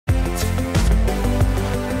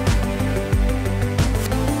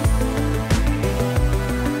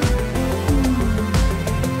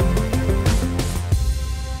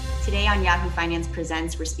Finance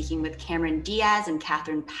Presents. We're speaking with Cameron Diaz and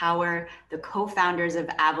Katherine Power, the co-founders of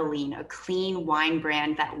Avaline, a clean wine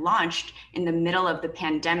brand that launched in the middle of the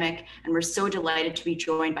pandemic. And we're so delighted to be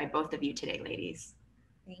joined by both of you today, ladies.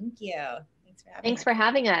 Thank you. Thanks for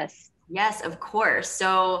having us. Yes, of course.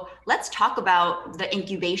 So let's talk about the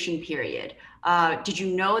incubation period. Did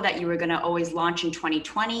you know that you were going to always launch in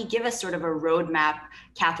 2020? Give us sort of a roadmap,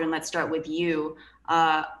 Katherine, let's start with you,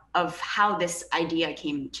 of how this idea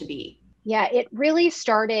came to be. Yeah, it really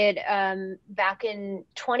started back in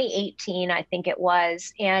 2018, I think it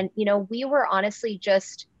was. And, we were honestly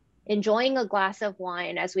just enjoying a glass of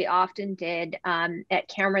wine, as we often did at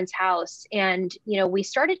Cameron's house. And, we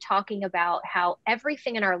started talking about how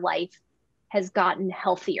everything in our life has gotten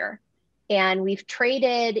healthier. And we've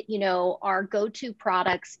traded, our go-to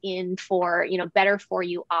products in for, better for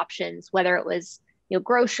you options, whether it was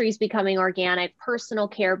groceries becoming organic, personal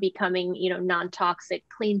care becoming, non-toxic,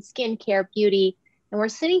 clean skincare, beauty. And we're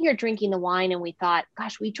sitting here drinking the wine and we thought,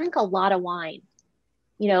 gosh, we drink a lot of wine.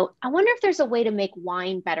 I wonder if there's a way to make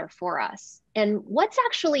wine better for us. And what's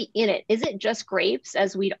actually in it? Is it just grapes,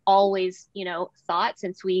 as we'd always, thought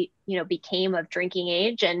since we, became of drinking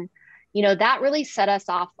age? And, that really set us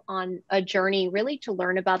off on a journey really to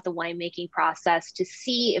learn about the winemaking process, to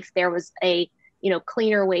see if there was a,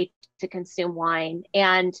 cleaner way to consume wine.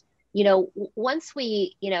 And, once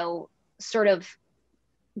we, sort of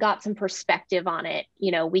got some perspective on it,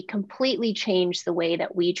 we completely changed the way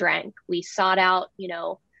that we drank. We sought out,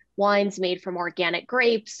 wines made from organic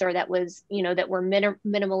grapes, or that was, that were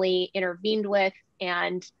minimally intervened with.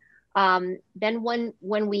 And then when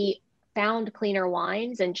we found cleaner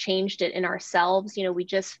wines and changed it in ourselves, we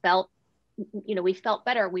just felt, we felt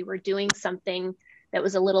better. We were doing something that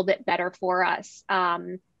was a little bit better for us.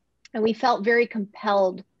 And we felt very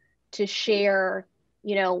compelled to share,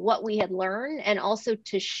 what we had learned, and also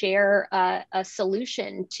to share a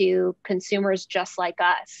solution to consumers just like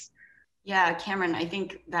us. Yeah, Cameron, I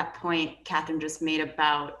think that point Katherine just made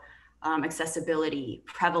about accessibility,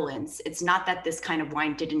 prevalence, it's not that this kind of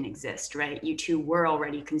wine didn't exist, right? You two were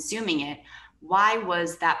already consuming it. Why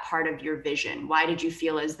was that part of your vision? Why did you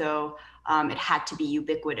feel as though it had to be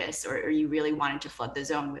ubiquitous, or you really wanted to flood the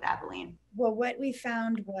zone with Avaline? Well, what we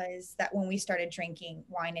found was that when we started drinking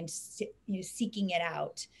wine and seeking it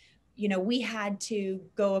out, we had to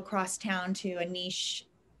go across town to a niche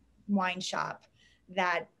wine shop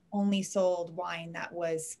that only sold wine that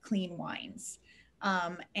was clean wines,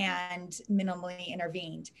 and minimally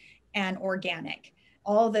intervened and organic,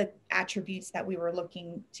 all the attributes that we were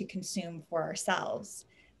looking to consume for ourselves.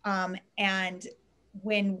 And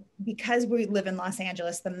because we live in Los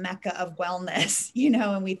Angeles, the mecca of wellness,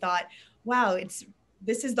 and we thought, wow,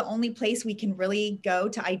 this is the only place we can really go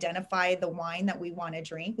to identify the wine that we want to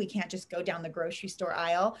drink. We can't just go down the grocery store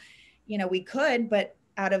aisle. We could, but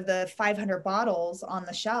out of the 500 bottles on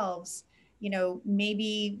the shelves,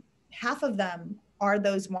 maybe half of them are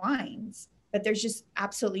those wines, but there's just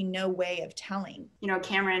absolutely no way of telling.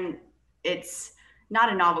 Cameron, it's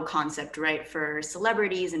not a novel concept, right, for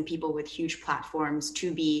celebrities and people with huge platforms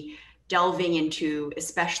to be delving into,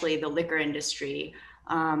 especially the liquor industry.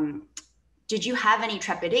 Did you have any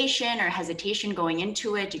trepidation or hesitation going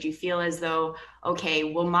into it? Did you feel as though, okay,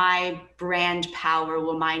 will my brand power,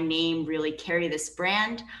 will my name really carry this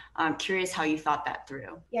brand? I'm curious how you thought that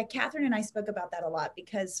through. Yeah, Katherine and I spoke about that a lot,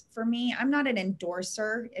 because for me, I'm not an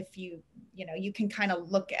endorser. If you can kind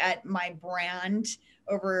of look at my brand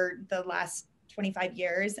over the last 25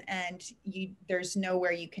 years, and there's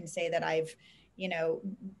nowhere you can say that I've,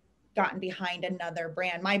 gotten behind another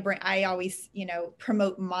brand. My brand, I always,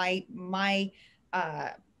 promote my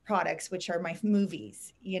products, which are my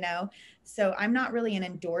movies, so I'm not really an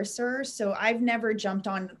endorser. So I've never jumped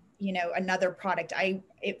on, another product.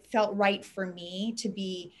 It felt right for me to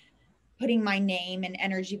be putting my name and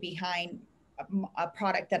energy behind a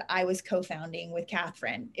product that I was co-founding with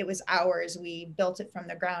Katherine. It was ours. We built it from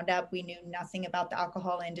the ground up. We knew nothing about the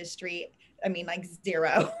alcohol industry. I mean, like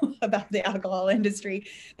zero about the alcohol industry.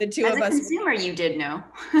 The two of us. As a consumer, you did know.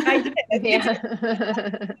 I did.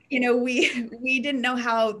 Yeah. We didn't know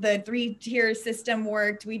how the 3-tier system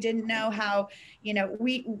worked. We didn't know how,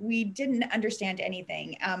 we didn't understand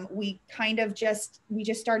anything. We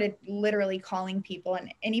just started literally calling people,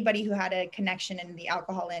 and anybody who had a connection in the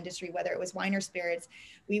alcohol industry, whether it was wine or spirits,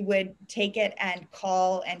 we would take it and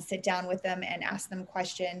call and sit down with them and ask them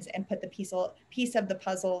questions and put the piece of the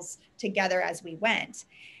puzzles together as we went.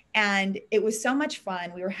 And it was so much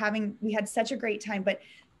fun. We had such a great time, but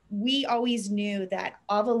we always knew that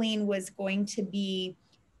Avaline was going to be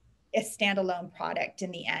a standalone product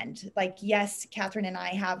in the end. Like, yes, Katherine and I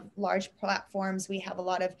have large platforms. We have a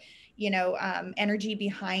lot of, energy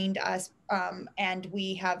behind us. And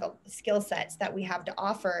we have skill sets that we have to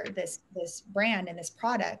offer this brand and this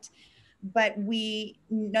product. But we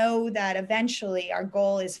know that eventually our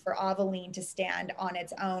goal is for Avaline to stand on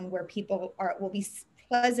its own, where people will be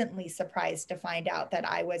pleasantly surprised to find out that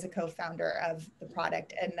I was a co-founder of the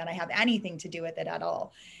product and that I have anything to do with it at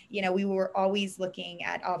all. We were always looking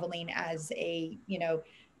at Avaline as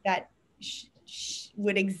that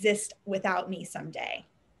would exist without me someday.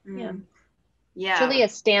 Yeah. Yeah. It's really a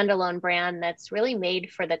standalone brand that's really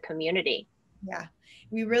made for the community. Yeah.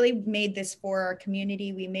 We really made this for our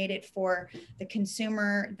community. We made it for the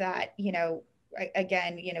consumer that,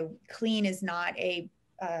 again, clean is not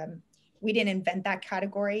we didn't invent that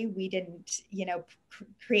category. We didn't,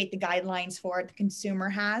 create the guidelines for it. The consumer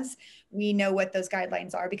has. We know what those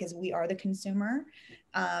guidelines are because we are the consumer.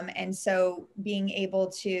 And so being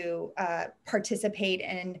able to participate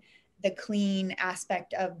in the clean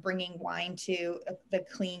aspect of bringing wine to the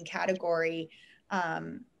clean category,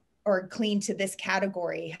 or clean to this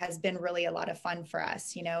category, has been really a lot of fun for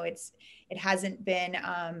us. It hasn't been,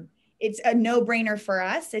 it's a no-brainer for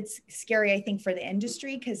us. It's scary, I think, for the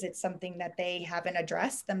industry because it's something that they haven't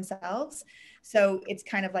addressed themselves. So it's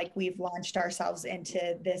kind of like we've launched ourselves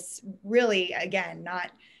into this really, again, not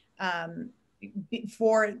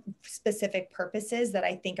for specific purposes that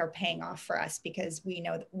I think are paying off for us because we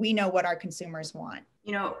know what our consumers want.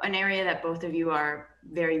 An area that both of you are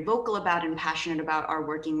very vocal about and passionate about are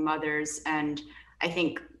working mothers. And I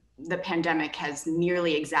think the pandemic has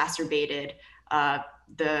nearly exacerbated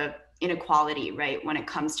the inequality, right, when it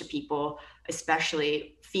comes to people,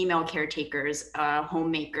 especially female caretakers,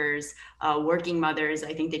 homemakers, working mothers.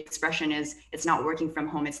 I think the expression is, it's not working from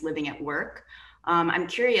home, it's living at work. I'm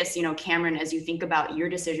curious, Cameron, as you think about your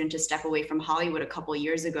decision to step away from Hollywood a couple of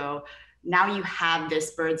years ago, now you have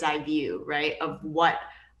this bird's eye view, right, of what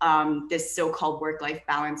this so-called work-life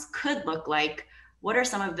balance could look like. What are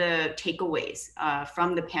some of the takeaways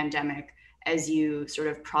from the pandemic as you sort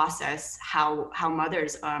of process how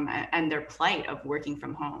mothers and their plight of working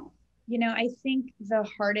from home? I think the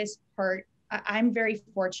hardest part, I'm very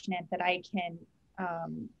fortunate that I can,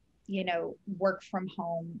 work from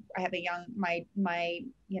home. I have my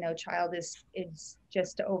child is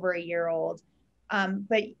just over a year old.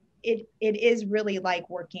 But it is really like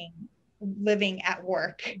living at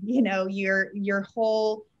work, your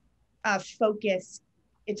whole focus,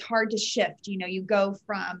 it's hard to shift. You go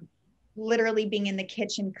from literally being in the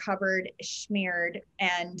kitchen covered, smeared,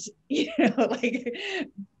 and, like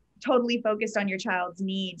totally focused on your child's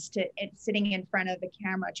needs to sitting in front of the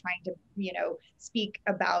camera, trying to, speak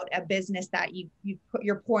about a business that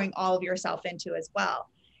you're pouring all of yourself into as well,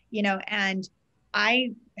 and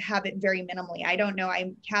I have it very minimally. I don't know.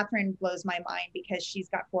 Katherine blows my mind because she's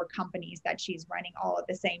got 4 companies that she's running all at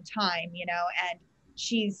the same time, and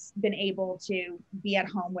she's been able to be at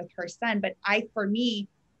home with her son. But for me,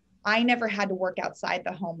 I never had to work outside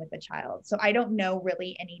the home with a child. So I don't know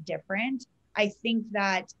really any different. I think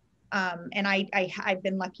that, and I've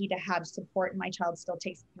been lucky to have support. My child still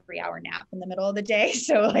takes a 3-hour nap in the middle of the day.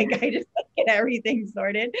 So I just get everything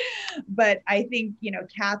sorted. But I think,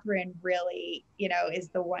 Katherine really, is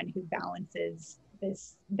the one who balances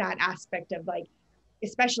that aspect of, like,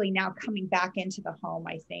 especially now coming back into the home.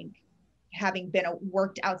 I think having been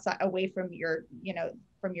worked outside away from your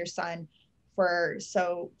son for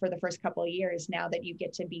the first couple of years, now that you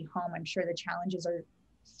get to be home, I'm sure the challenges are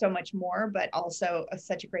so much more, but also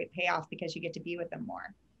such a great payoff because you get to be with them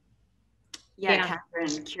more. Yeah.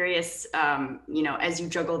 Katherine, curious, as you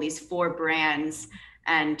juggle these 4 brands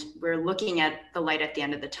and we're looking at the light at the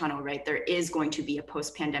end of the tunnel, right? There is going to be a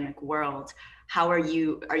post-pandemic world. How are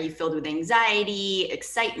you filled with anxiety,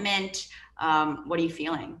 excitement? What are you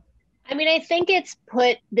feeling? I mean, I think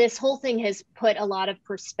this whole thing has put a lot of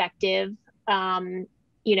perspective,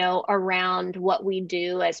 around what we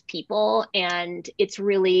do as people. And it's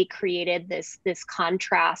really created this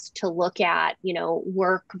contrast to look at,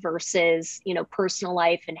 work versus, personal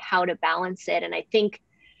life and how to balance it. And I think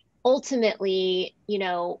ultimately,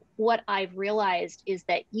 what I've realized is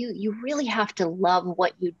that you really have to love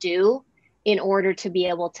what you do in order to be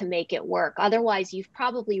able to make it work. Otherwise, you've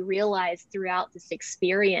probably realized throughout this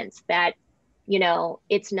experience that,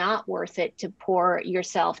 it's not worth it to pour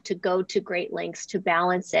yourself, to go to great lengths to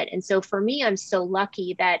balance it. And so for me, I'm so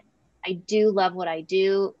lucky that I do love what I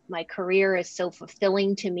do. My career is so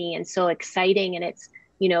fulfilling to me and so exciting. And it's,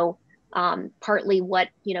 partly what,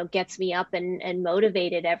 gets me up and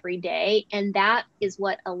motivated every day. And that is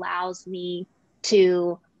what allows me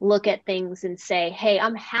to look at things and say, hey,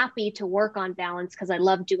 I'm happy to work on balance because I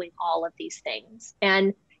love doing all of these things.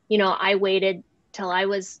 And, I waited till I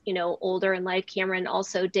was, older in life. Cameron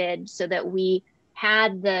also did, so that we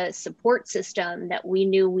had the support system that we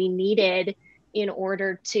knew we needed in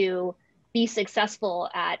order to be successful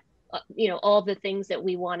at, all the things that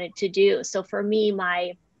we wanted to do. So for me,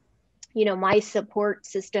 my support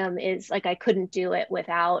system is like, I couldn't do it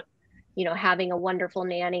without, having a wonderful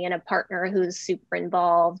nanny and a partner who's super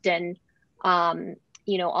involved, and,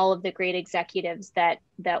 all of the great executives that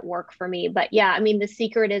work for me. But yeah, I mean, the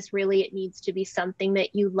secret is really, it needs to be something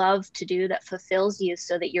that you love to do, that fulfills you,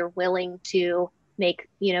 so that you're willing to make,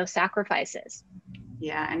 sacrifices.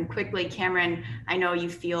 Yeah, and quickly, Cameron, I know you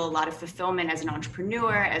feel a lot of fulfillment as an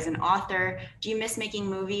entrepreneur, as an author. Do you miss making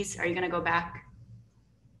movies? Are you going to go back?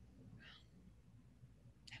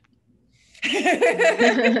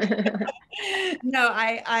 No,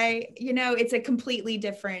 it's a completely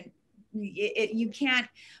different, you can't,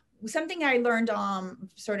 something I learned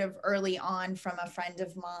sort of early on from a friend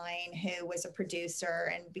of mine who was a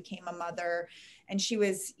producer and became a mother, and she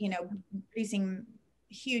was, producing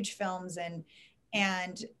huge films,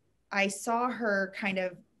 and I saw her kind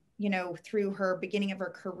of, through her beginning of her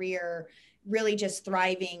career, really just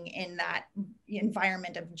thriving in that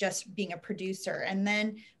environment of just being a producer. And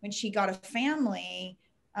then when she got a family,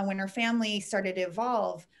 when her family started to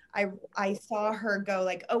evolve, I saw her go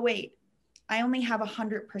like, oh, wait, I only have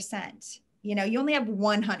 100%. You only have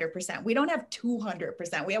 100%. We don't have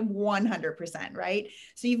 200%. We have 100%, right?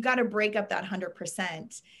 So you've got to break up that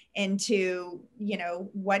 100% into,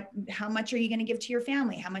 how much are you going to give to your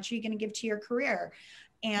family? How much are you going to give to your career?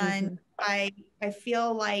 And I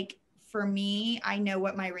feel like, for me, I know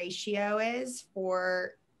what my ratio is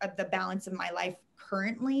for the balance of my life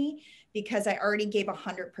currently, because I already gave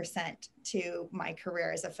 100% to my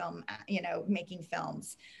career as a film, making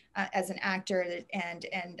films, as an actor,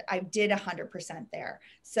 and I did 100% there.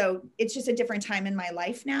 So it's just a different time in my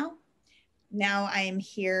life now. Now I am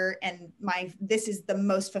here, and this is the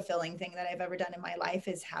most fulfilling thing that I've ever done in my life,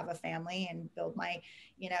 is have a family and build my,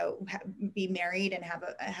 be married and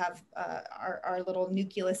have our little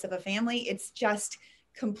nucleus of a family. It's just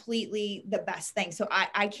completely the best thing. So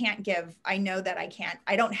I can't give, I know that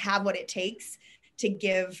I don't have what it takes to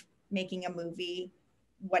give making a movie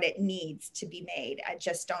what it needs to be made. I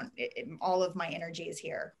just don't, all of my energy is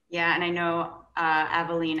here. Yeah, and I know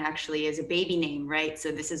Avaline actually is a baby name, right?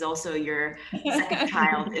 So this is also your second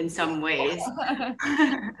child in some ways.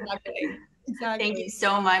 Exactly. Thank you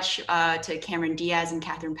so much to Cameron Diaz and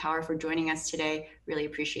Katherine Power for joining us today. Really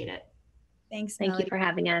appreciate it. Thanks, Thank you for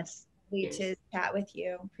having us. Lovely to chat with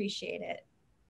you. Appreciate it.